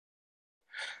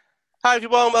Hi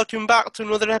everyone, welcome back to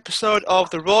another episode of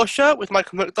The Raw Show with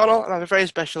Michael McDonald, and I have a very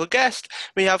special guest.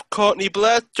 We have Courtney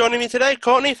Blair joining me today.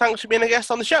 Courtney, thanks for being a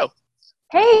guest on the show.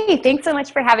 Hey, thanks so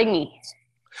much for having me.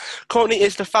 Courtney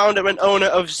is the founder and owner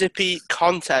of Zippy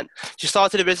Content. She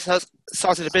started a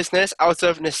business out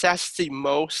of necessity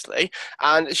mostly,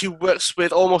 and she works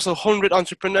with almost 100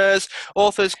 entrepreneurs,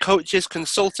 authors, coaches,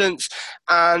 consultants,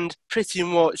 and pretty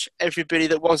much everybody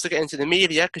that wants to get into the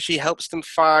media because she helps them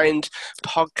find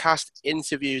podcast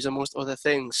interviews amongst other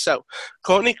things. So,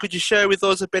 Courtney, could you share with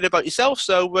us a bit about yourself?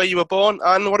 So, where you were born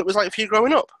and what it was like for you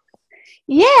growing up?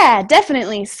 Yeah,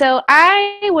 definitely. So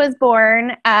I was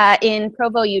born in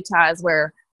Provo, Utah, is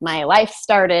where my life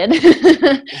started.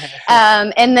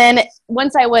 And then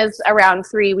once I was around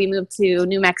 3, we moved to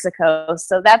New Mexico.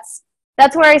 So that's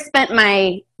where I spent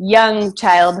my young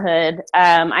childhood.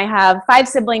 I have 5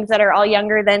 siblings that are all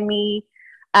younger than me,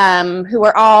 who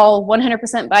are all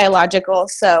 100% biological.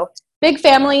 So big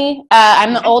family.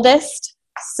 I'm the oldest.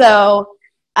 So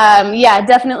yeah,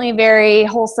 definitely very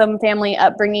wholesome family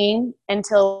upbringing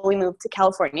until we moved to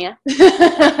California.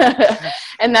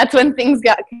 And that's when things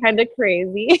got kind of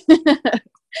crazy.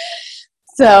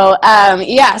 So,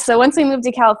 yeah, so once we moved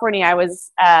to California, I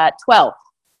was 12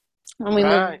 when we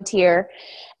Right. moved here.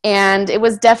 And it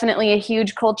was definitely a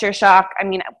huge culture shock. I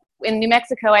mean, in New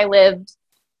Mexico, I lived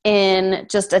in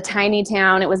just a tiny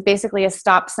town. It was basically a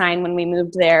stop sign when we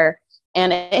moved there.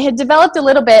 And it had developed a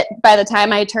little bit by the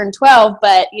time I turned 12,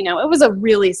 but, it was a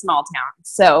really small town.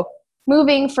 So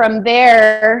moving from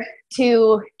there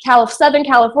to Southern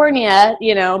California,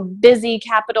 busy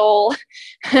capital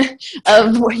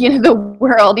of, the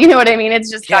world, you know what I mean?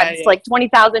 It's just got Yeah. like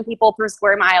 20,000 people per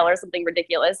square mile or something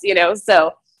ridiculous,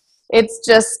 so it's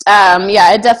just,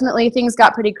 yeah, it definitely, things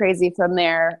got pretty crazy from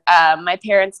there. My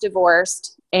parents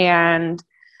divorced, and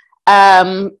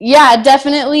yeah,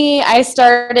 definitely I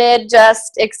started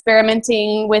just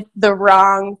experimenting with the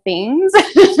wrong things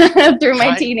through my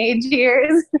Right. teenage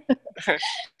years.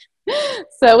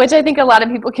 So, which I think a lot of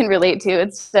people can relate to.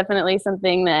 It's definitely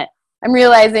something that I'm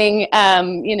realizing,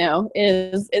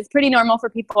 is pretty normal for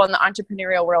people in the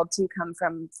entrepreneurial world to come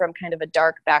from kind of a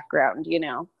dark background.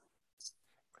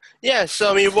 Yeah,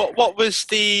 so I mean, what was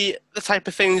the type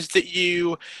of things that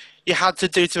you had to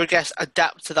do to, I guess,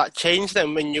 adapt to that change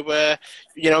then when you were,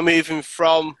 moving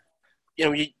from,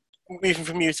 you moving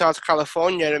from Utah to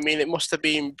California? I mean, it must have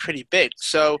been pretty big.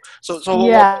 So what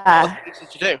Yeah. things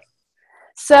did you do?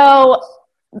 So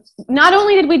not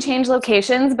only did we change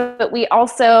locations, but we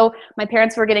also, my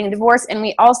parents were getting divorced, and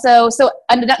we also, so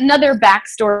another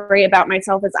backstory about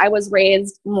myself is I was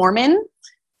raised Mormon.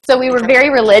 So we were Okay. very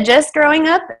religious growing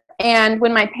up. And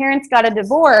when my parents got a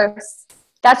divorce,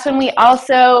 that's when we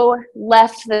also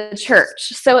left the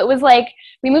church. So it was like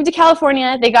we moved to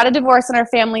California, they got a divorce, and our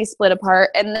family split apart.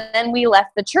 And then we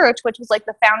left the church, which was like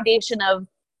the foundation of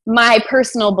my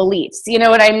personal beliefs. You know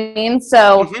what I mean?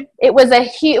 So Hmm. it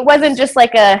wasn't just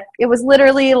like it was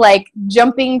literally like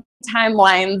jumping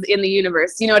timelines in the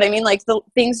universe. You know what I mean? Like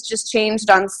things just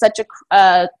changed on such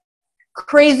a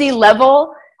crazy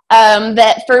level,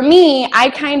 that for me, I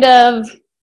kind of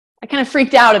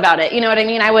freaked out about it. You know what I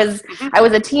mean? Hmm. I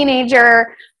was a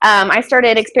teenager. I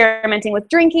started experimenting with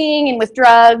drinking and with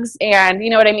drugs, and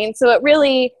you know what I mean? So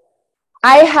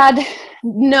I had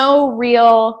no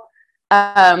real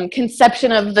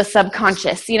conception of the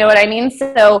subconscious. You know what I mean?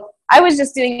 So I was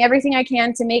just doing everything I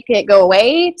can to make it go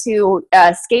away, to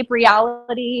escape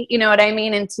reality. You know what I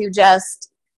mean? And to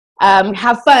just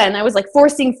have fun. I was like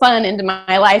forcing fun into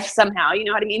my life somehow. You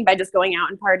know what I mean? By just going out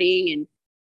and partying and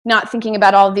not thinking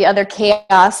about all the other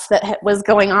chaos that was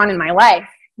going on in my life.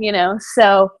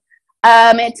 So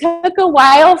it took a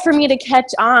while for me to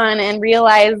catch on and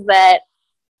realize that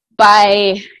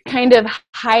by kind of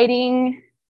hiding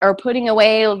or putting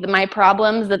away my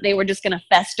problems, that they were just going to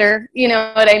fester, you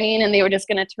know what I mean? And they were just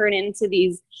going to turn into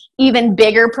these even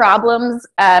bigger problems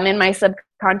in my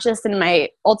subconscious and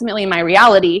ultimately my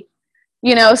reality.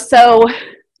 So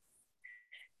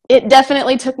it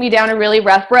definitely took me down a really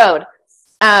rough road.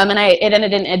 And it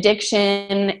ended in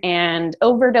addiction and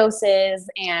overdoses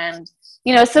and,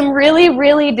 some really,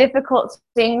 really difficult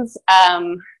things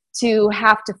to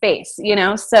have to face.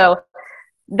 So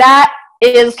that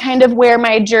is kind of where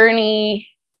my journey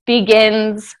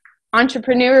begins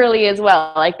entrepreneurially as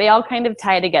well. Like they all kind of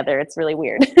tie together. It's really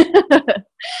weird.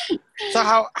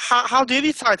 So how do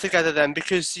they tie together then?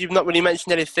 Because you've not really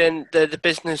mentioned anything the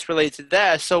business related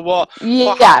there. So what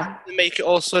happened Yeah. to make it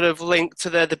all sort of linked to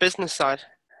the business side?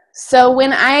 So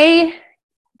when I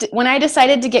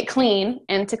decided to get clean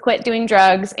and to quit doing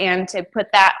drugs and to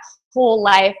put that whole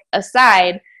life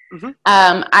aside, Hmm.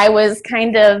 I was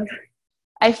kind of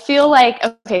I feel like,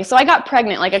 okay, so I got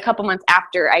pregnant like a couple months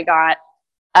after I got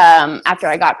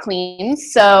clean.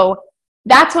 So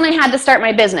that's when I had to start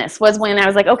my business, was when I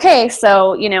was like, okay,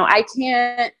 so, you know, I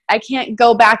can't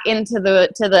go back into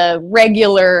the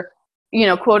regular, you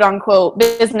know, quote unquote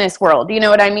business world. You know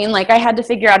what I mean? Like I had to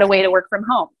figure out a way to work from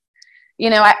home.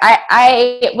 You know,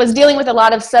 I was dealing with a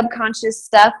lot of subconscious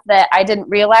stuff that I didn't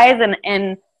realize,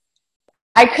 and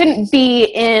I couldn't be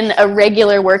in a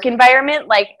regular work environment.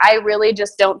 Like I really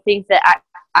just don't think that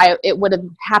it would have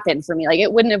happened for me. Like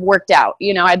it wouldn't have worked out.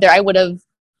 You know, I've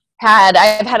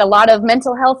had a lot of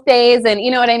mental health days, and you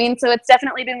know what I mean? So it's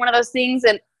definitely been one of those things.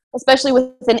 And especially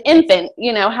with an infant,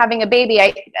 you know, having a baby,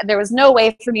 there was no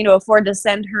way for me to afford to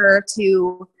send her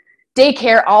to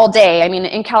daycare all day. I mean,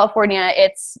 in California,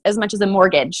 it's as much as a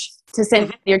mortgage to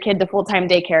send your kid to full-time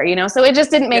daycare, you know? So it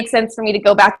just didn't make sense for me to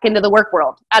go back into the work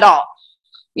world at all.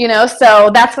 You know,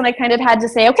 so that's when I kind of had to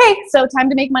say, okay, so time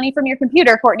to make money from your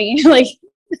computer, Courtney. Like,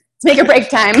 let's make a break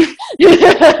time.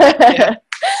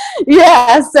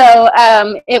 Yeah. So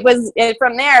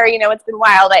from there, you know, it's been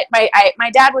wild.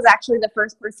 My dad was actually the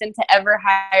first person to ever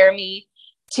hire me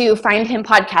to find him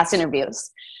podcast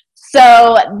interviews.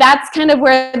 So that's kind of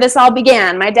where this all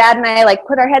began. My dad and I like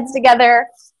put our heads together.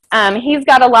 He's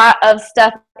got a lot of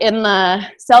stuff in the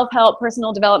self-help,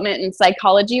 personal development, and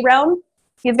psychology realm.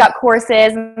 He's got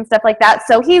courses and stuff like that.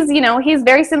 So he's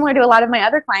very similar to a lot of my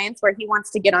other clients, where he wants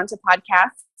to get onto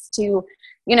podcasts to,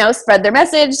 you know, spread their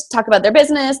message, talk about their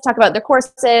business, talk about their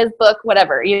courses, book,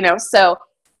 whatever, you know. So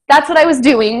that's what I was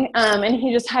doing. And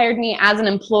he just hired me as an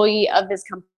employee of his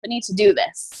company to do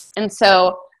this. And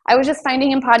so I was just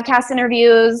finding him podcast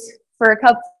interviews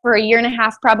for a year and a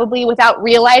half, probably, without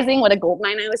realizing what a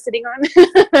goldmine I was sitting on.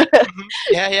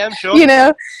 Yeah, I'm sure. You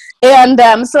know,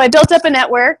 and so I built up a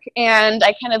network, and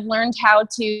I kind of learned how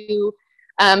to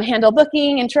handle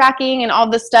booking and tracking and all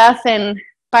this stuff. And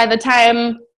by the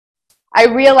time I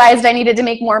realized I needed to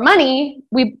make more money,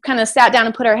 we kind of sat down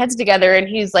and put our heads together. And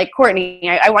he's like, Courtney,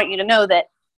 I want you to know that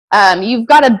you've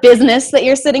got a business that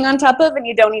you're sitting on top of, and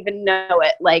you don't even know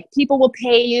it. Like, people will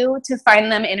pay you to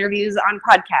find them interviews on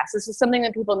podcasts. This is something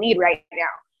that people need right now.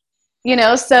 You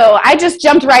know, so I just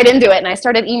jumped right into it, and I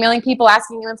started emailing people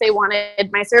asking them if they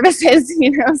wanted my services, you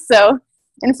know. So,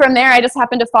 and from there, I just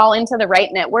happened to fall into the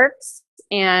right networks,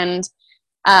 and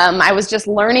I was just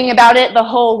learning about it the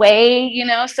whole way, you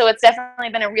know. So it's definitely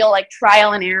been a real like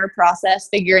trial and error process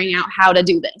figuring out how to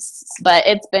do this, but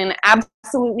it's been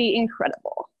absolutely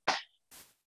incredible.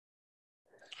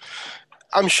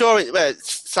 I'm sure it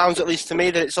sounds, at least to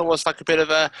me, that it's almost like a bit of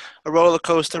a roller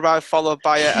coaster ride, followed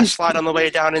by a slide on the way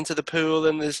down into the pool,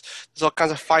 and there's all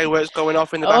kinds of fireworks going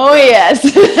off in the background. Oh yes,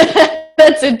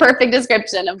 that's a perfect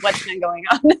description of what's been going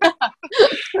on.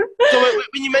 So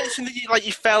when you mentioned that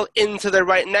you fell into the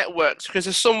right networks, because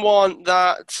there's someone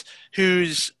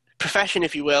whose profession,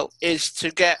 if you will, is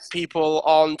to get people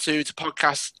on to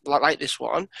podcasts like this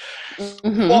one.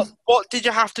 Mm-hmm. What did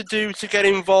you have to do to get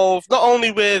involved, not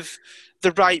only with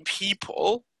the right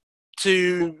people,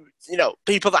 to, you know,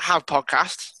 people that have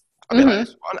podcasts, like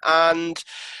this one, and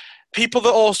people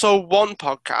that also want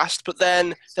podcasts, but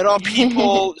then there are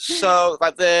people, so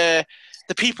like the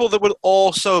people that will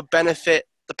also benefit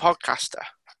the podcaster.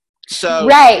 So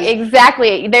right,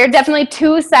 exactly. There are definitely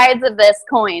two sides of this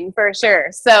coin for sure.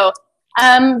 So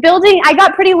I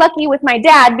got pretty lucky with my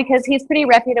dad, because he's pretty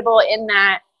reputable in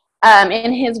that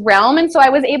in his realm. And so I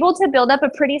was able to build up a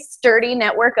pretty sturdy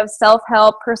network of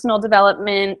self-help, personal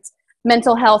development,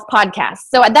 mental health podcasts.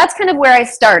 So that's kind of where I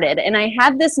started. And I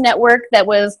had this network that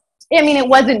was, I mean, it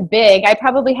wasn't big. I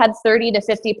probably had 30 to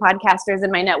 50 podcasters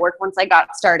in my network once I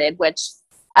got started, which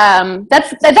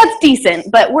that's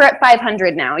decent, but we're at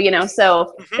 500 now, you know,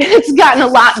 so it's gotten a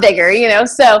lot bigger, you know.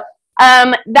 So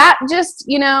that just,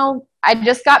 you know, I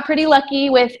just got pretty lucky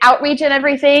with outreach and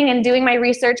everything, and doing my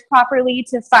research properly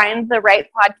to find the right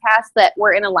podcasts that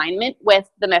were in alignment with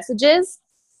the messages.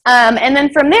 And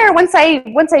then from there, once I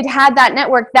had that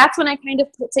network, that's when I kind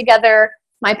of put together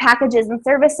my packages and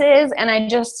services, and I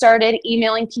just started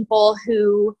emailing people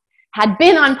who had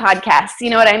been on podcasts, you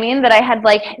know what I mean, that I had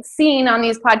like seen on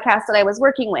these podcasts that I was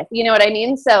working with, you know what I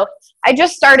mean? So I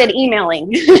just started emailing.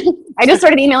 I just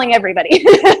started emailing everybody,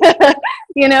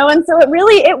 you know, and so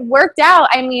it worked out.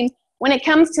 I mean, when it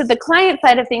comes to the client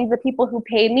side of things, the people who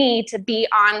pay me to be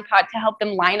on to help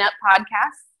them line up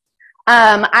podcasts,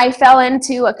 I fell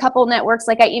into a couple networks.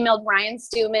 Like I emailed Ryan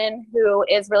Stewman, who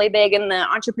is really big in the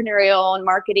entrepreneurial and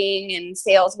marketing and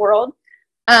sales world.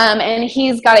 And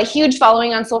he's got a huge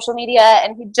following on social media,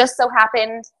 and he just so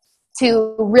happened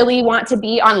to really want to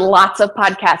be on lots of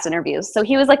podcast interviews. So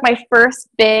he was like my first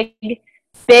big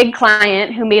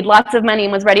client who made lots of money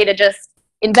and was ready to just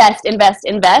invest, invest,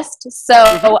 invest.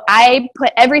 So I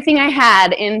put everything I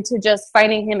had into just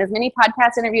finding him as many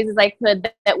podcast interviews as I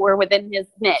could that were within his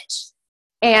niche.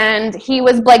 And he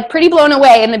was like pretty blown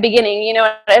away in the beginning, you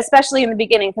know, especially in the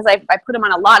beginning, because I put him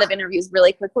on a lot of interviews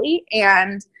really quickly.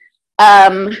 And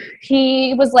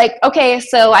he was like, okay,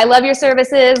 so I love your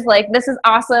services. Like, this is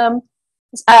awesome.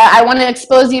 I want to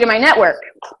expose you to my network.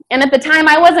 And at the time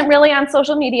I wasn't really on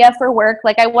social media for work.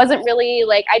 Like, I wasn't really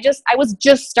like, I was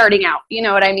just starting out, you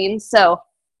know what I mean? So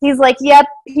he's like, yep,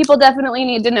 people definitely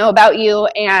need to know about you.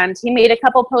 And he made a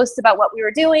couple posts about what we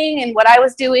were doing and what I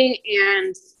was doing.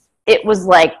 And it was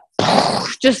like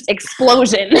just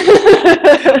explosion.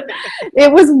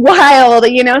 It was wild,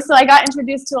 you know. So I got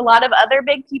introduced to a lot of other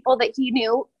big people that he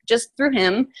knew just through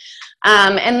him.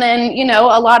 And then, you know,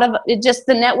 a lot of it, just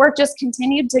the network just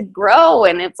continued to grow,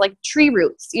 and it's like tree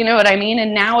roots, you know what I mean?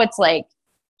 And now it's like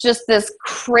just this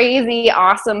crazy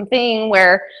awesome thing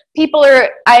where people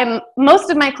most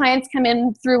of my clients come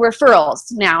in through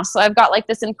referrals now. So I've got like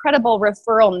this incredible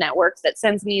referral network that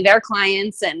sends me their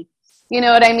clients, and you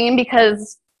know what I mean?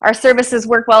 Because our services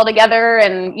work well together.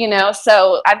 And, you know,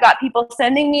 so I've got people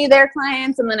sending me their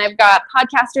clients, and then I've got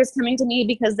podcasters coming to me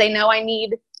because they know I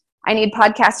need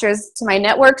podcasters to my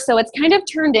network. So it's kind of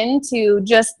turned into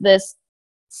just this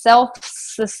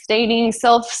self-sustaining,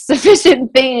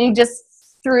 self-sufficient thing just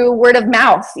through word of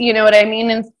mouth, you know what I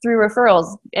mean? And through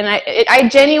referrals. And I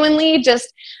genuinely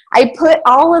I put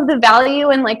all of the value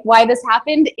and like why this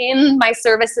happened in my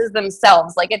services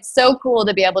themselves. Like, it's so cool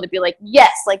to be able to be like,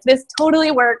 yes, like this totally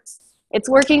works. It's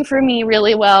working for me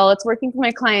really well. It's working for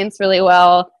my clients really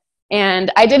well.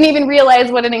 And I didn't even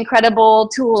realize what an incredible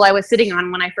tool I was sitting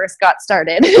on when I first got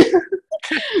started.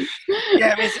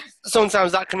 Yeah, I mean,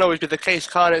 sometimes that can always be the case,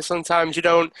 can't it? Sometimes you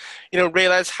don't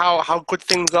realize how good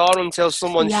things are until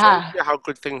someone shows you how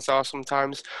good things are.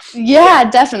 Sometimes. Yeah,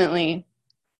 definitely.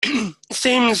 It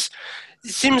seems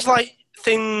like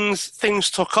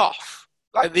things took off.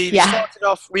 Like they started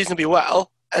off reasonably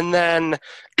well, and then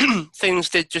things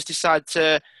did just decide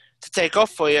to take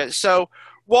off for you. So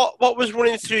what was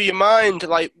running through your mind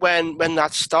like when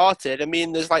that started? I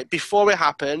mean, there's like before it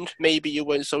happened, maybe you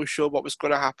weren't so sure what was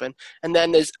going to happen, and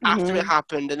then there's after it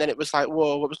happened, and then it was like,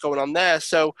 whoa, what was going on there?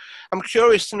 So I'm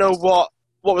curious to know what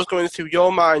was going through your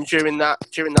mind during that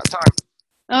time.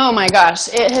 Oh my gosh,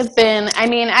 it has been, I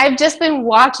mean, I've just been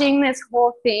watching this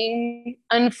whole thing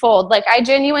unfold. Like, I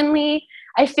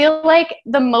feel like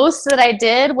the most that I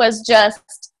did was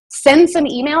just send some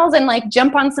emails and like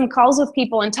jump on some calls with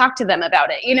people and talk to them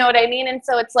about it. You know what I mean? And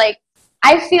so it's like,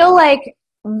 I feel like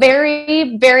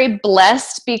very, very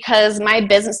blessed because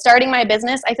starting my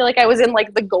business, I feel like I was in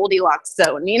like the Goldilocks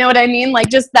zone. You know what I mean? Like,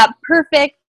 just that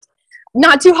perfect,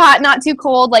 not too hot, not too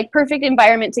cold, like perfect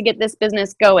environment to get this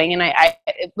business going. And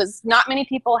it was not many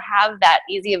people have that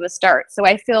easy of a start. So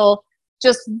I feel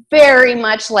just very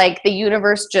much like the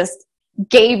universe just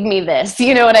gave me this,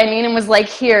 you know what I mean? And was like,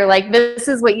 here, like, this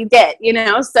is what you get, you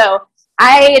know? So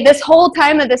this whole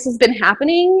time that this has been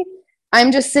happening,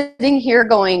 I'm just sitting here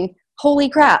going, holy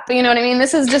crap, you know what I mean?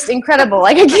 This is just incredible.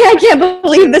 Like, I can't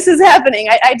believe this is happening.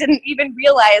 I didn't even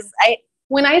realize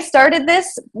when I started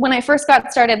this, when I first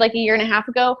got started like a year and a half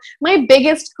ago, my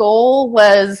biggest goal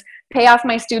was pay off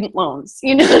my student loans.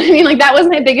 You know what I mean? Like, that was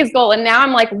my biggest goal. And now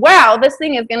I'm like, wow, this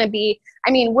thing is going to be,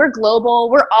 I mean, we're global.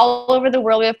 We're all over the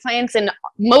world. We have clients in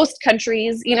most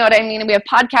countries. You know what I mean? And we have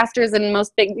podcasters in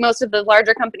most of the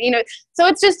larger companies, you know, so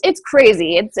it's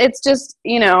crazy. It's just,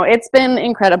 you know, it's been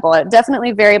incredible. I'm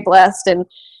definitely very blessed, and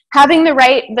having the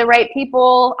right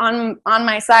people on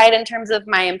my side in terms of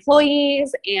my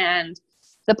employees and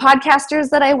the podcasters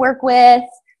that I work with,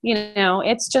 you know,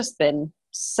 it's just been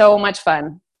so much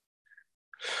fun.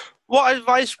 What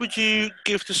advice would you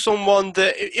give to someone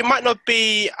that it might not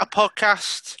be a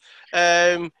podcast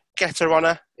getter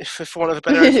honor, if one of the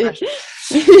better expression.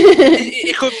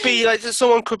 It could be like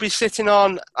someone could be sitting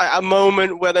on a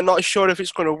moment where they're not sure if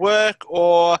it's going to work,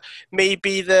 or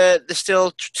maybe they're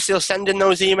still sending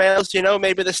those emails. You know,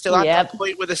 maybe they're still at that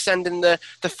point where they're sending the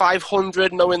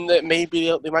 500, knowing that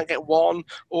maybe they might get one,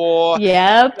 or you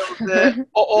know,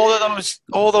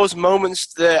 all those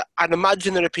moments that I'd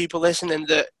imagine there are people listening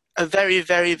that are very,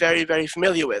 very, very, very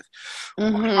familiar with.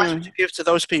 What advice would you give to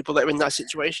those people that are in that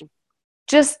situation?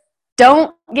 Just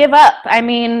don't give up. I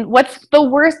mean, what's the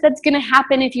worst that's going to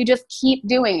happen if you just keep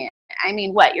doing it? I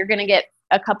mean, you're going to get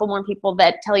a couple more people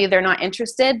that tell you they're not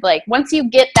interested. Like, once you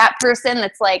get that person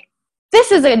that's like,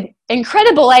 this is an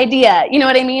incredible idea, you know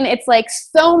what I mean? It's like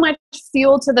so much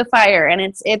fuel to the fire, and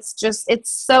it's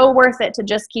so worth it to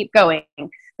just keep going.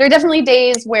 There are definitely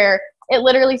days where it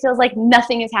literally feels like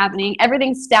nothing is happening.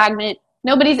 Everything's stagnant.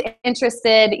 Nobody's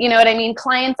interested. You know what I mean?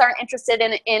 Clients aren't interested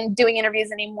in doing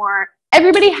interviews anymore.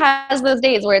 Everybody has those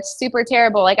days where it's super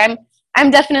terrible. Like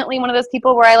I'm definitely one of those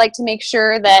people where I like to make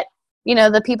sure that, you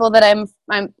know, the people that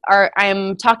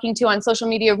I'm talking to on social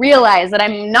media realize that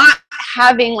I'm not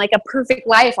having like a perfect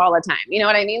life all the time. You know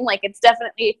what I mean? Like, it's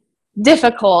definitely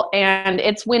difficult. And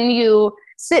it's when you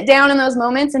sit down in those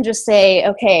moments and just say,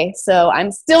 okay, so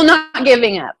I'm still not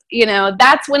giving up. You know,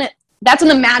 that's when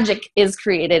the magic is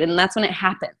created, and that's when it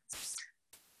happens.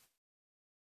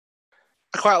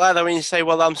 I quite like that when you say,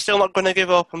 "Well, I'm still not going to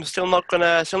give up. I'm still not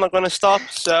gonna stop."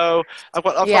 So I've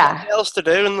got Yeah. nothing else to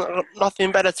do and I've got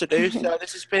nothing better to do. So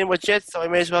this is pretty much it. So I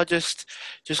may as well just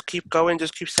keep going,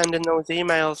 just keep sending those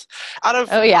emails. Out of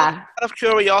Oh yeah. out of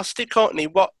curiosity, Courtney,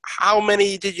 how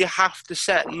many did you have to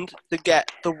send to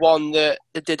get the one that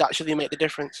did actually make the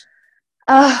difference?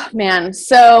 Oh man.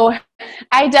 So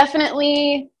I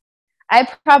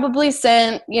probably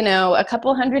sent, you know, a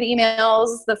couple hundred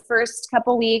emails the first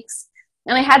couple weeks.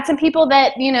 And I had some people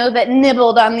that, you know, that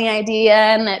nibbled on the idea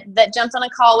and that jumped on a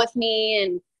call with me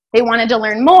and they wanted to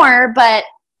learn more, but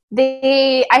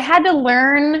I had to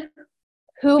learn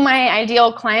who my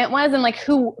ideal client was and like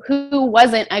who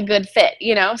wasn't a good fit,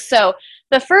 you know? So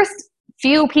the first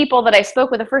few people that I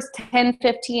spoke with, the first 10,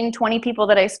 15, 20 people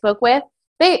that I spoke with,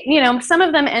 they, you know, some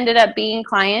of them ended up being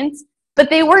clients,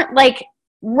 but they weren't like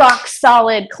rock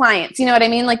solid clients. You know what I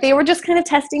mean? Like, they were just kind of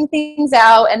testing things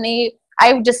out, and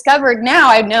I discovered,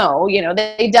 now I know, you know,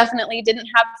 they definitely didn't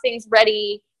have things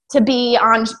ready to be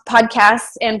on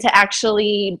podcasts and to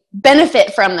actually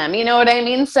benefit from them. You know what I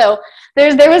mean? So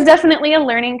there was definitely a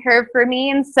learning curve for me.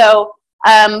 And so,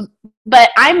 but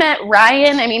I met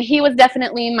Ryan. I mean, he was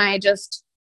definitely my just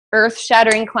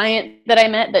earth-shattering client that I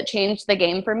met that changed the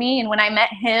game for me. And when I met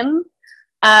him,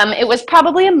 it was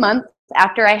probably a month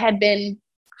after I had been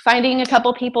finding a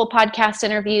couple people podcast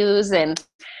interviews, and,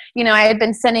 you know, I had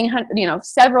been sending, you know,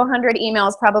 several hundred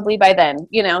emails probably by then,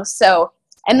 you know, so,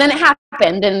 and then it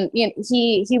happened, and, you know,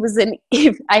 he was an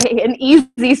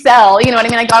easy sell, you know what I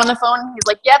mean? I got on the phone, he's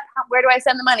like, yep, where do I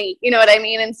send the money? You know what I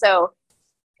mean? And so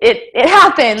it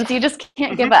happens. You just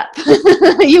can't give up.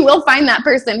 You will find that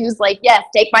person who's like, yes,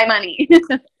 take my money.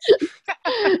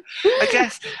 I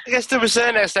guess to a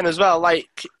certain extent as well.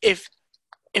 Like,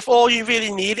 if all you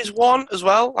really need is one as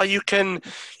well, like you can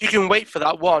wait for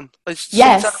that one. Like,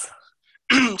 Yes,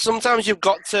 sometimes you've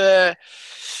got to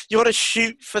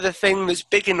shoot for the thing that's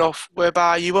big enough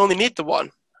whereby you only need the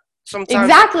one. Sometimes you need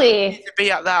exactly. to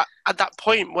be at that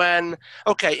point when,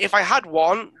 okay, if I had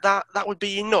one, that would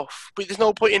be enough. But there's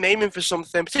no point in aiming for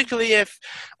something, particularly if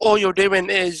all you're doing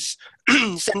is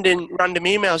sending random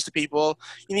emails to people.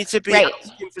 You need to be Right.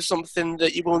 asking for something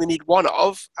that you only need one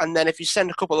of, and then if you send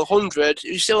a couple of hundred,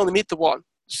 you still only need the one.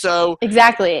 So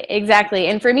Exactly.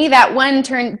 And for me, that one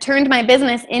turned my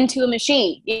business into a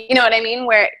machine. You know what I mean?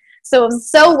 So it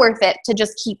was so worth it to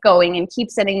just keep going and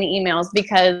keep sending the emails,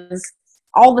 because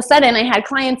all of a sudden I had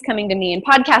clients coming to me and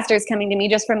podcasters coming to me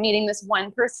just from meeting this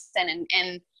one person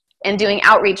and doing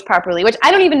outreach properly, which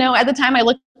I don't even know. At the time, I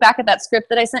looked back at that script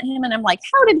that I sent him and I'm like,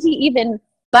 how did he even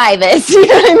buy this? You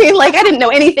know what I mean? Like, I didn't know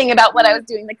anything about what I was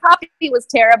doing. The copy was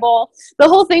terrible. The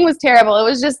whole thing was terrible. It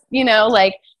was just, you know,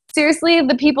 like, seriously,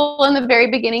 the people in the very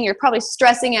beginning, you're probably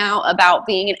stressing out about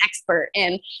being an expert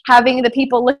and having the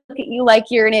people look at you like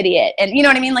you're an idiot. And you know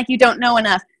what I mean? Like, you don't know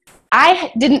enough.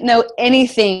 I didn't know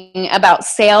anything about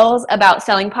sales, about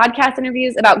selling podcast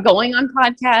interviews, about going on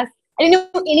podcasts. I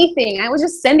didn't know anything. I was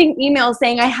just sending emails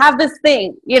saying, I have this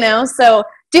thing, you know, so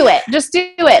do it. Just do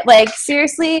it. Like,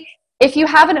 seriously, if you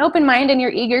have an open mind and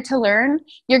you're eager to learn,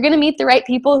 you're going to meet the right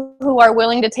people who are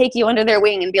willing to take you under their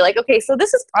wing and be like, okay, so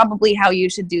this is probably how you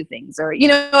should do things, or, you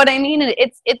know what I mean? And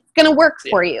it's going to work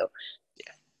for you.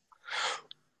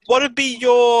 what would be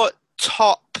your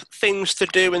top things to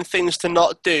do and things to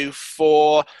not do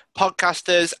for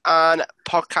podcasters and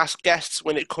podcast guests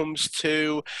when it comes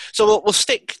to, so we'll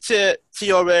stick to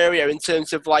your area in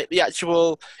terms of like the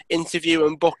actual interview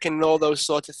and booking and all those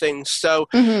sort of things. So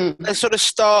let's sort of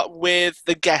start with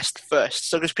the guest first.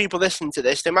 So because people listening to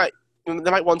this, they might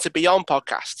want to be on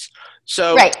podcasts.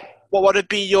 So Right. what would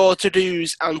be your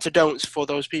to-dos and to-don'ts for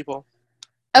those people?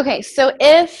 Okay, so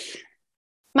if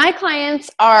my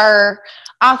clients are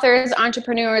authors,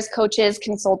 entrepreneurs, coaches,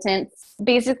 consultants,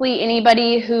 basically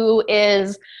anybody who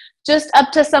is just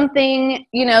up to something,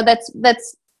 you know,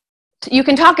 that's you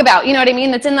can talk about, you know what I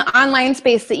mean, that's in the online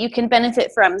space that you can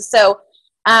benefit from. So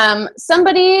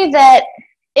somebody that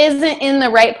isn't in the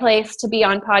right place to be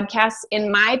on podcasts, in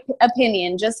my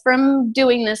opinion, just from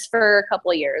doing this for a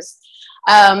couple of years,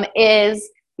 is,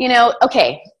 you know,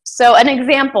 okay, so an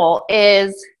example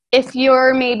is if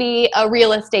you're maybe a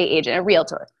real estate agent, a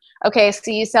realtor, okay,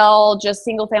 so you sell just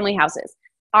single family houses.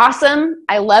 Awesome.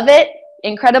 I love it.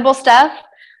 Incredible stuff.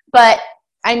 But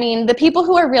I mean, the people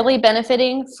who are really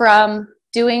benefiting from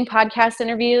doing podcast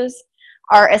interviews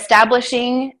are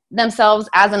establishing themselves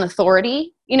as an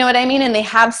authority. You know what I mean? And they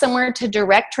have somewhere to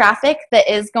direct traffic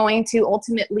that is going to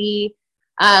ultimately,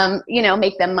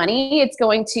 make them money. It's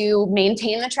going to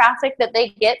maintain the traffic that they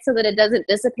get so that it doesn't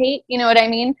dissipate. You know what I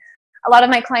mean? A lot of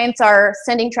my clients are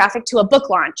sending traffic to a book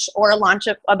launch or a launch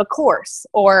of a course,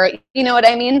 or, you know what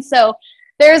I mean? So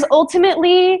there's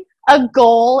ultimately a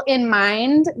goal in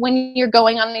mind when you're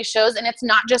going on these shows, and it's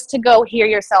not just to go hear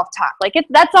yourself talk. Like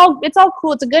it's all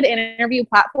cool. It's a good interview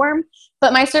platform,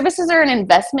 but my services are an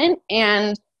investment,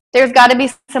 and there's got to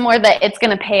be somewhere that it's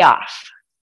going to pay off.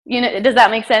 Does that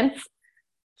make sense?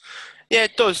 Yeah,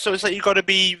 it does. So it's like you've got to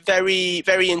be very,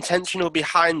 very intentional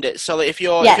behind it. So that if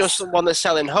you're someone that's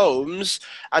selling homes,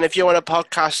 and if you're on a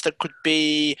podcast that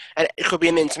it could be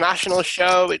an international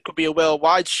show, it could be a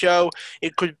worldwide show,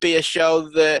 it could be a show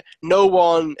that no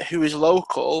one who is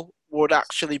local would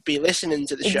actually be listening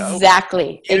to the show.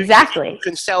 Exactly. You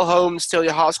can sell homes till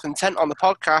your heart's content on the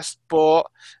podcast, but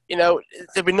there'll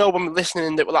be no one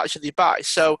listening that will actually buy.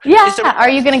 So are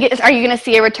you gonna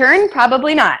see a return?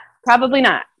 Probably not.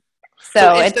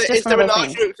 So is there an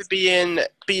argument for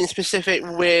being specific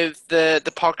with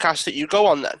the podcast that you go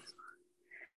on then?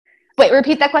 Wait,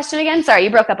 repeat that question again. Sorry,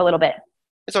 you broke up a little bit.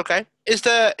 It's okay. Is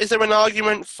there an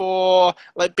argument for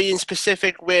like being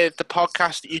specific with the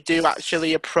podcast that you do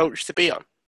actually approach to be on?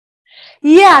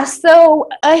 Yeah. So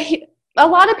a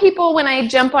lot of people, when I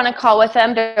jump on a call with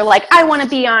them, they're like, I want to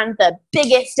be on the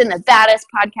biggest and the baddest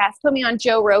podcast. Put me on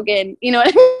Joe Rogan. You know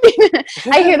what I mean?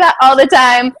 I hear that all the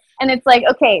time. And it's like,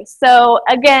 okay, so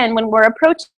again, when we're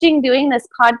approaching doing this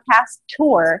podcast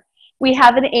tour, we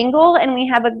have an angle and we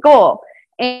have a goal.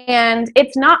 And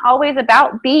it's not always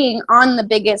about being on the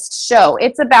biggest show.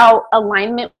 It's about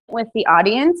alignment with the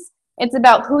audience. It's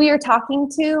about who you're talking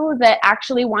to that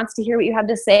actually wants to hear what you have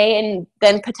to say and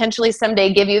then potentially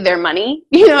someday give you their money.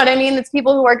 You know what I mean? It's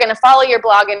people who are going to follow your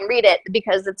blog and read it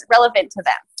because it's relevant to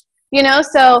them.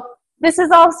 So this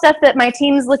is all stuff that my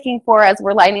team's looking for as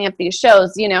we're lining up these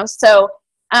shows, So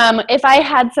if I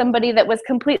had somebody that was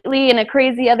completely in a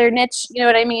crazy other niche, you know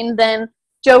what I mean, then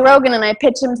Joe Rogan and I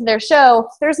pitch them to their show,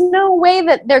 there's no way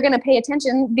that they're going to pay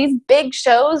attention. These big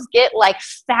shows get like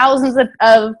thousands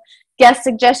of guest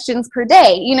suggestions per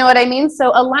day. You know what I mean?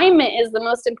 So alignment is the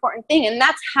most important thing. And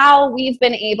that's how we've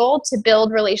been able to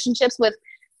build relationships with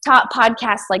top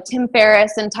podcasts like Tim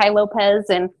Ferriss and Ty Lopez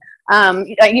and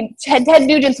Ted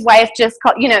Nugent's wife just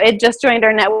joined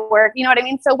our network. You know what I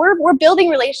mean? So we're building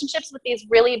relationships with these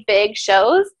really big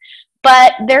shows,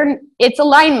 but it's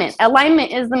alignment.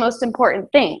 Alignment is the most important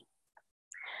thing.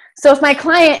 So if my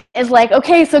client is like,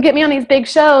 okay, so get me on these big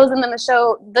shows, and then the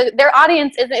show, their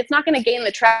audience it's not going to gain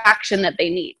the traction that they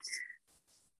need,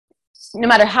 no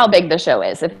matter how big the show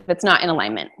is, if it's not in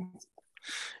alignment.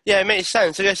 Yeah, it makes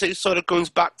sense. I guess it sort of comes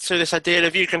back to this idea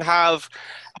of you can have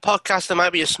a podcast that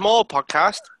might be a small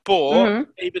podcast, but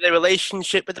maybe the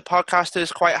relationship with the podcaster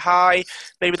is quite high.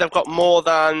 Maybe they've got more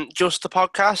than just the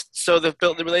podcast, so they've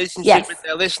built the relationship with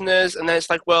their listeners, and then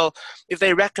it's like, well, if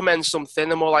they recommend something,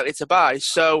 they're more likely to buy.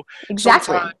 So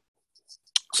exactly.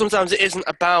 Sometimes it isn't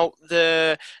about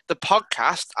the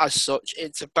podcast as such.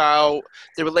 It's about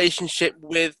the relationship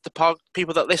with the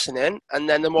people that listen in, and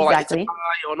then they're more likely to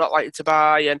buy or not likely to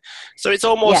buy. And so it's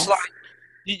almost like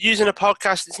using a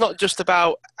podcast. It's not just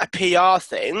about a PR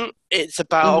thing. It's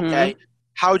about, okay,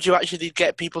 how do you actually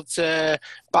get people to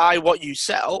buy what you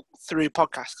sell through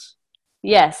podcasts?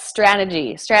 Yes,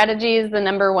 strategy. Strategy is the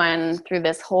number one through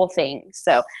this whole thing.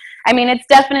 So, I mean, it's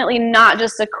definitely not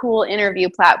just a cool interview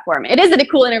platform. It is a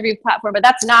cool interview platform, but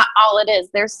that's not all it is.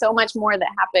 There's so much more that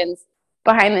happens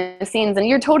behind the scenes. And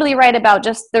you're totally right about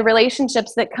just the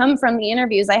relationships that come from the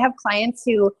interviews. I have clients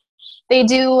who they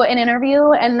do an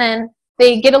interview and then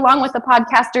they get along with the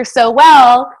podcaster so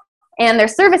well, and their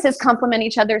services complement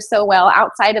each other so well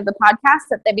outside of the podcast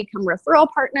that they become referral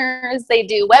partners. They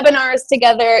do webinars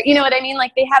together. You know what I mean?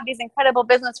 Like they have these incredible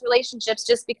business relationships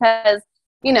just because,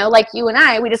 like you and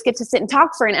I, we just get to sit and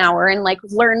talk for an hour and like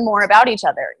learn more about each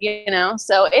other,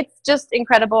 So it's just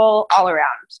incredible all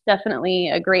around. Definitely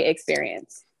a great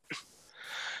experience.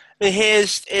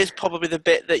 Here's probably the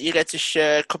bit that you get to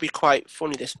share. Could be quite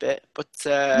funny, this bit, but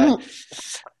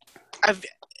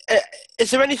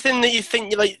is there anything that you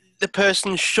think the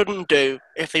person shouldn't do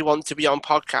if they want to be on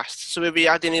podcasts? So have you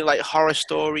had any horror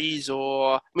stories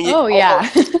or?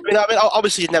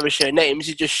 Obviously you'd never share names.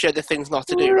 You just share the things not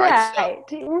to do, right?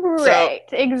 Right,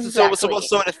 exactly. So what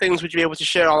sort of things would you be able to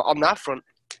share on that front?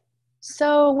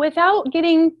 So without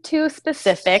getting too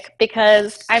specific,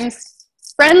 because I'm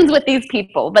friends with these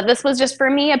people, but this was just for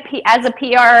me as a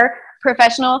PR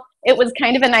professional, it was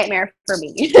kind of a nightmare for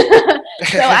me.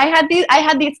 So I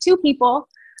had these two people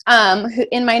who,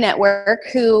 in my network,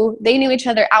 who they knew each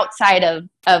other outside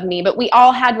of me, but we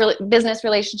all had business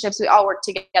relationships. We all worked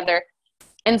together.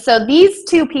 And so these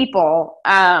two people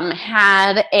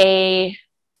had a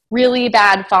really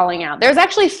bad falling out. There's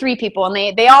actually three people,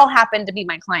 and they all happened to be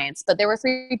my clients, but there were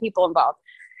three people involved.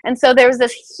 And so there was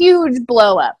this huge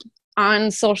blow up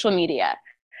on social media.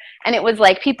 And it was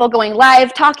like people going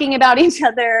live talking about each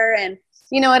other, and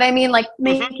you know what I mean? Like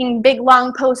making big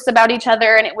long posts about each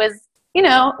other. And it was,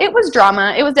 it was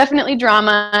drama. It was definitely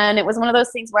drama. And it was one of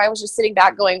those things where I was just sitting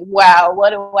back going, wow,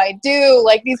 what do I do?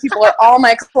 Like, these people are all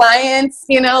my clients,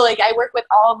 like I work with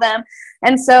all of them.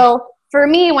 And so for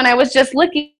me, when I was just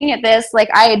looking at this, like,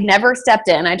 I had never stepped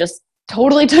in. I just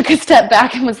totally took a step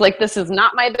back and was like, this is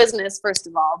not my business, first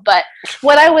of all. But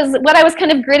what I was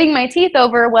kind of gritting my teeth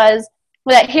over was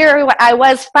that here I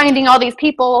was finding all these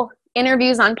people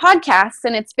interviews on podcasts,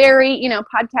 and it's very,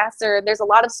 podcasts there's a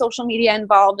lot of social media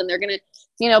involved, and they're going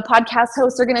to, podcast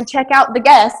hosts are going to check out the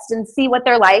guests and see what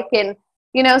they're like. And,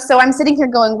 so I'm sitting here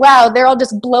going, wow, they're all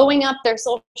just blowing up their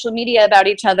social media about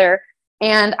each other.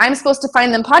 And I'm supposed to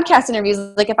find them podcast interviews.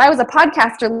 Like, if I was a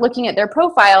podcaster looking at their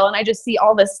profile and I just see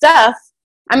all this stuff,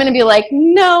 I'm going to be like,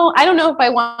 no, I don't know if I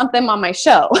want them on my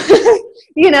show.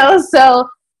 So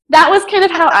that was kind of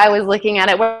how I was looking at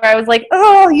it, where I was like,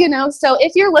 so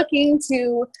if you're looking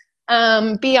to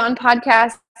be on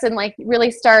podcasts and like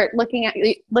really start looking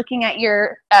at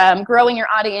your growing your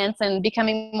audience and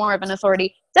becoming more of an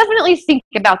authority, definitely think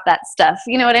about that stuff.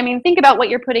 You know what I mean? Think about what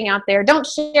you're putting out there. Don't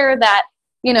share that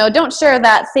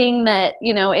thing that,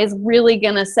 is really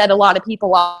going to set a lot of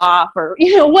people off, or,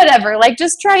 whatever. Like,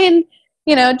 just try and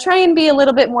be a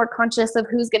little bit more conscious of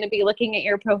who's going to be looking at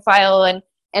your profile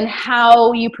and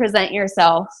how you present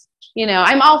yourself.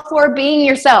 I'm all for being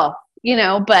yourself,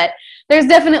 but there's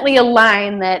definitely a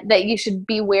line that you should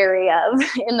be wary of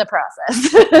in the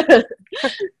process.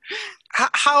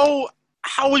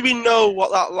 How would we know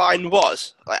what that line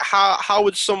was? Like, how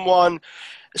would someone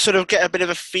sort of get a bit of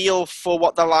a feel for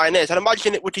what the line is? I'd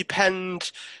imagine it would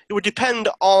depend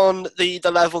on the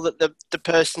level that the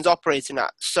person's operating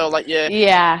at. So like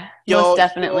most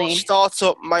definitely, your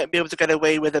startup might be able to get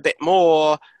away with a bit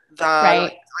more than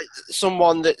like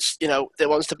someone that's that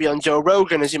wants to be on Joe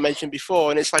Rogan, as you mentioned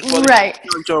before. And it's like, well, if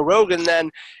you're on Joe Rogan, then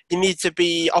you need to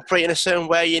be operating a certain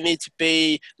way. You need to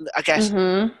be, I guess,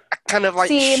 kind of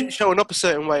like showing up a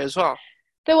certain way as well.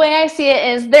 The way I see it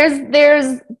is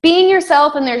there's being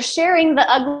yourself, and there's sharing the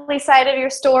ugly side of your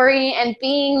story and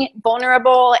being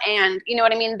vulnerable, and you know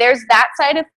what I mean? There's that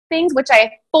side of things, which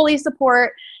I fully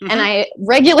support and I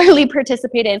regularly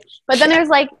participate in. But then there's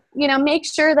like,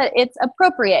 make sure that it's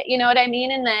appropriate, you know what I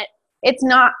mean? And that it's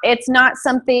not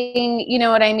something, you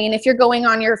know what I mean? If you're going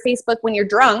on your Facebook when you're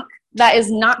drunk, that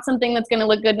is not something that's going to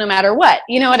look good no matter what,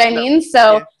 you know what I mean?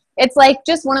 So it's like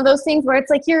just one of those things where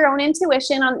it's like your own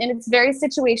intuition and it's very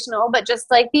situational, but just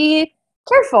like be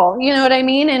careful, you know what I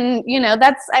mean? And,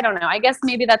 that's, I don't know, I guess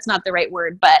maybe that's not the right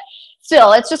word, but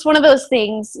still, it's just one of those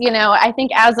things, I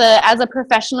think as a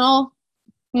professional,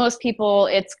 most people,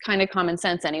 it's kind of common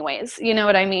sense anyways, you know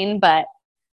what I mean? But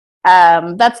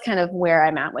that's kind of where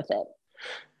I'm at with it.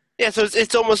 Yeah, so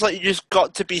it's almost like you just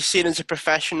got to be seen as a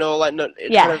professional, like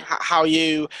kind of how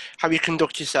you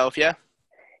conduct yourself, yeah?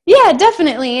 Yeah,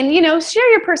 definitely. And,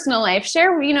 share your personal life,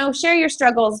 share your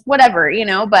struggles, whatever,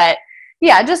 but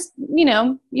yeah, just,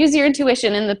 use your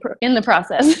intuition in the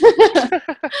process.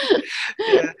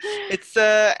 Yeah. It's,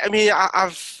 I mean,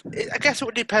 I guess it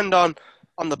would depend on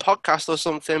the podcast or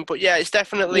something, but yeah, it's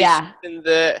definitely something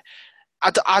that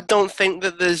I don't think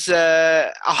that there's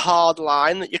a hard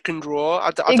line that you can draw.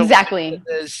 Exactly.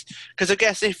 Because I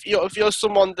guess if you're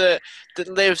someone that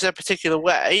lives a particular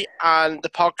way and the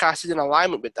podcast is in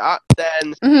alignment with that,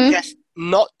 then I guess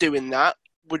not doing that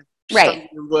would stand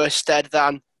in worse stead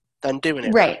than doing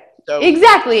it. Right. So,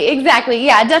 exactly.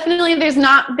 Yeah, definitely. There's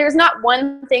not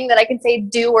one thing that I can say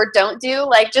do or don't do.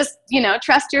 Like, just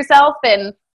trust yourself,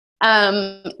 and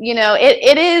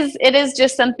it is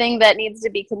just something that needs to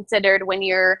be considered when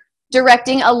you're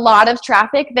directing a lot of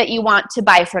traffic that you want to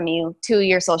buy from you to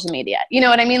your social media. You know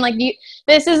what I mean? Like,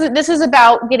 this is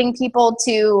about getting people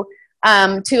to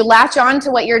latch on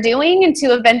to what you're doing and to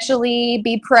eventually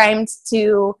be primed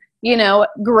to,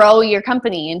 grow your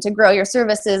company and to grow your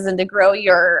services and to grow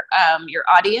your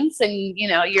audience and,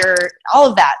 your all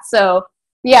of that. So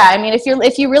yeah, I mean,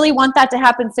 if you really want that to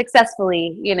happen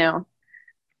successfully,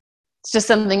 it's just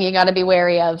something you got to be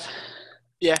wary of.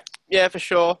 Yeah, yeah, for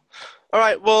sure. All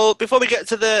right, well, before we get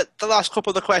to the last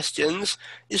couple of the questions,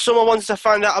 if someone wants to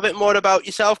find out a bit more about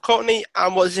yourself, Courtney,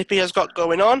 and what Zippy has got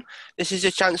going on, this is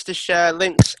your chance to share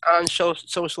links and show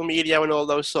social media and all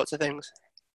those sorts of things.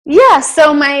 Yeah,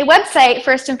 so my website,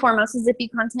 first and foremost, is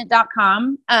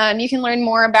zippycontent.com. You can learn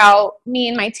more about me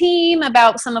and my team,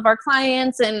 about some of our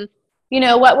clients, and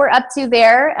what we're up to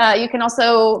there. You can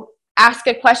also ask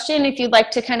a question if you'd like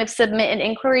to kind of submit an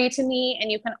inquiry to me,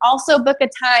 and you can also book a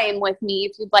time with me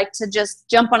if you'd like to just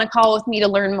jump on a call with me to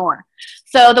learn more.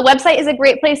 So the website is a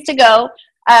great place to go.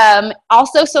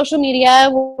 Also social media,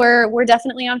 we're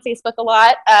definitely on Facebook a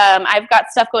lot. I've got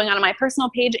stuff going on my personal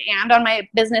page and on my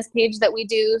business page that we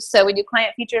do. So we do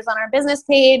client features on our business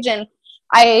page, and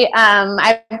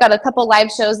I've got a couple live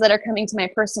shows that are coming to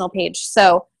my personal page.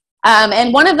 So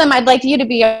and one of them I'd like you to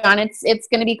be on. It's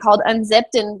going to be called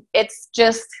Unzipped, and it's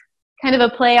just kind of a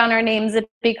play on our name,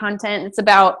 Zippy Content. It's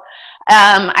about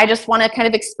I just want to kind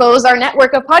of expose our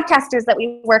network of podcasters that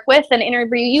we work with and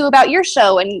interview you about your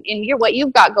show and what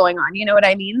you've got going on. You know what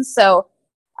I mean? So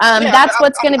Yeah, that's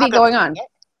what's going to be I'll be able going to on. do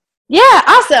Yeah,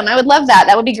 awesome. I would love that.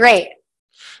 That would be great.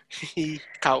 that.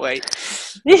 Can't wait.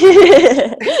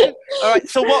 All right.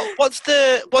 So what's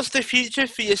the future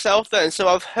for yourself then? So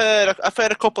I've heard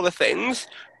a couple of things,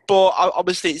 but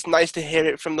obviously it's nice to hear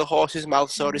it from the horse's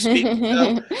mouth, so to speak.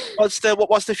 So what's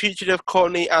the future of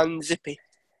Courtney and Zippy?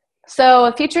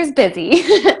 So future's busy.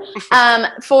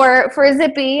 For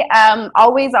Zippy,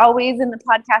 always in the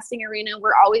podcasting arena,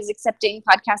 we're always accepting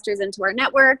podcasters into our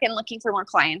network and looking for more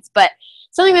clients. But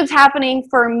something that's happening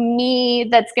for me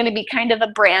that's going to be kind of a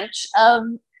branch of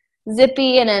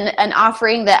Zippy and an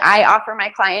offering that I offer my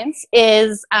clients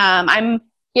is I'm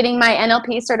getting my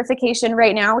NLP certification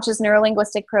right now, which is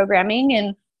neuro-linguistic programming,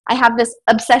 and I have this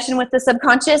obsession with the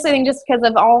subconscious. I think just because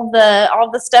of all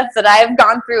the stuff that I've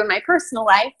gone through in my personal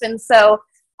life, and so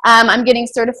I'm getting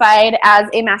certified as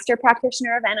a master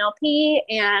practitioner of NLP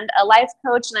and a life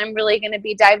coach, and I'm really going to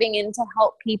be diving in to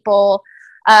help people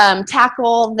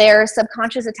tackle their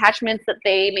subconscious attachments that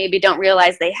they maybe don't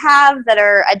realize they have that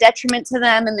are a detriment to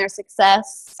them and their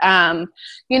success.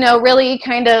 Really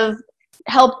kind of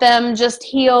help them just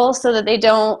heal so that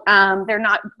they're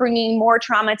not bringing more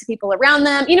trauma to people around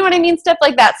them. You know what I mean? Stuff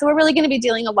like that. So we're really going to be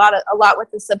dealing a lot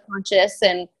with the subconscious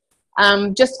and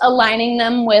just aligning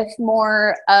them with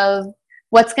more of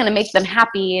what's going to make them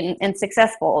happy and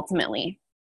successful ultimately.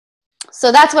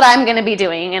 So that's what I'm going to be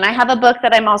doing. And I have a book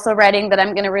that I'm also writing that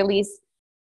I'm going to release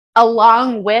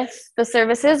along with the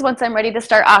services once I'm ready to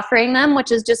start offering them,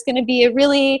 which is just going to be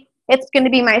it's going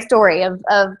to be my story of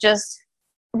just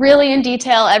really in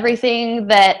detail everything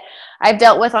that I've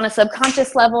dealt with on a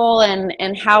subconscious level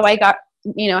and how I got,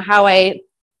 how I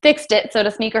fixed it, so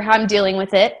to speak, or how I'm dealing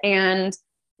with it. And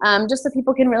just so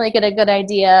people can really get a good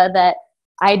idea that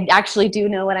I actually do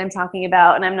know what I'm talking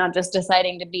about, and I'm not just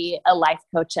deciding to be a life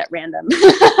coach at random.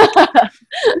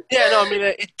 Yeah, no, I mean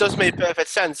it does make perfect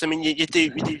sense. I mean you do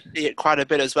see it quite a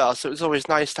bit as well, so it's always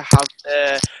nice to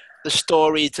have the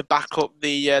story to back up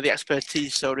the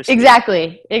expertise, so to speak.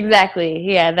 Exactly.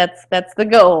 Yeah, that's the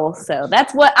goal. So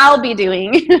that's what I'll be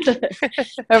doing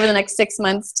over the next 6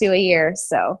 months to a year.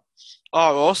 So.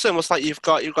 Oh, awesome! Looks like you've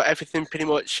got everything pretty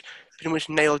much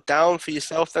nailed down for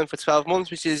yourself then for 12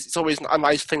 months, which is it's always a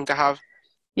nice thing to have.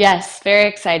 Yes, very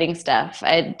exciting stuff.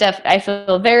 I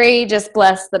feel very just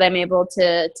blessed that I'm able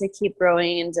to keep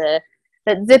growing and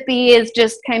that Zippy is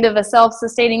just kind of a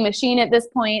self-sustaining machine at this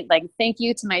point. Like, thank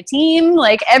you to my team.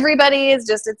 Like, everybody is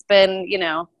just, it's been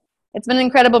an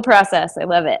incredible process. I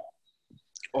love it.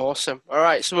 Awesome. All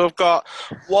right, so we've got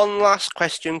one last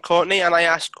question, Courtney, and I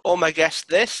ask all my guests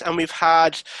this, and we've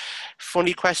had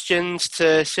funny questions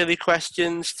to silly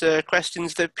questions to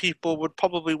questions that people would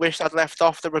probably wish I'd left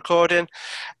off the recording.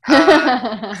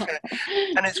 And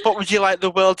it's, what would you like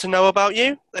the world to know about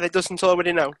you that it doesn't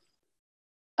already know?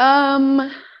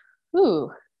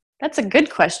 Ooh, that's a good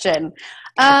question.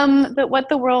 What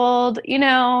the world,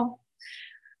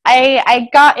 I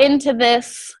got into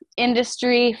this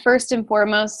industry first and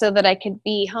foremost so that I could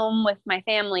be home with my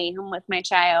family, home with my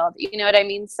child. You know what I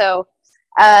mean? So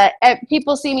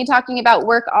people see me talking about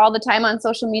work all the time on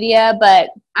social media, but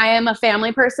I am a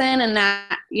family person, and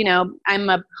that, I'm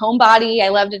a homebody. I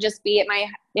love to just be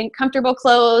in comfortable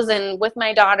clothes and with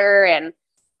my daughter and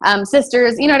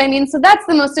sisters. You know what I mean? So that's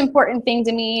the most important thing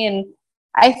to me. And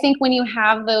I think when you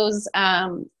have those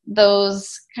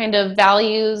kind of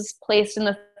values placed in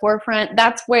the forefront,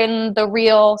 that's when the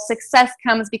real success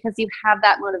comes, because you have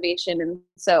that motivation. And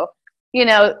so you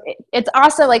know, it's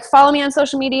also like follow me on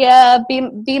social media,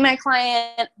 be my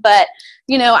client. But,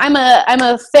 you know, I'm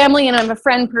a family and I'm a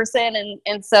friend person.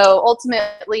 And so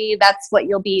ultimately that's what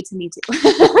you'll be to me too.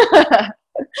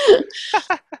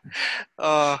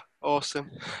 Oh, awesome.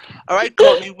 All right,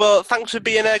 Courtney. Well, thanks for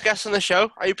being a guest on the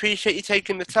show. I appreciate you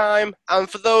taking the time. And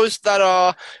for those that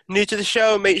are new to the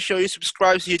show, make sure you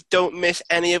subscribe so you don't miss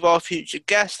any of our future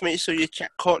guests. Make sure you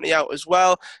check Courtney out as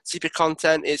well. Zippy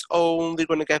content is only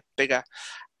going to get bigger.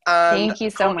 And Thank you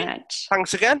so Courtney, much.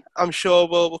 thanks again. I'm sure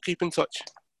we'll keep in touch.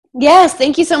 Yes,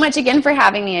 thank you so much again for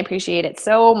having me. I appreciate it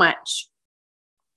so much.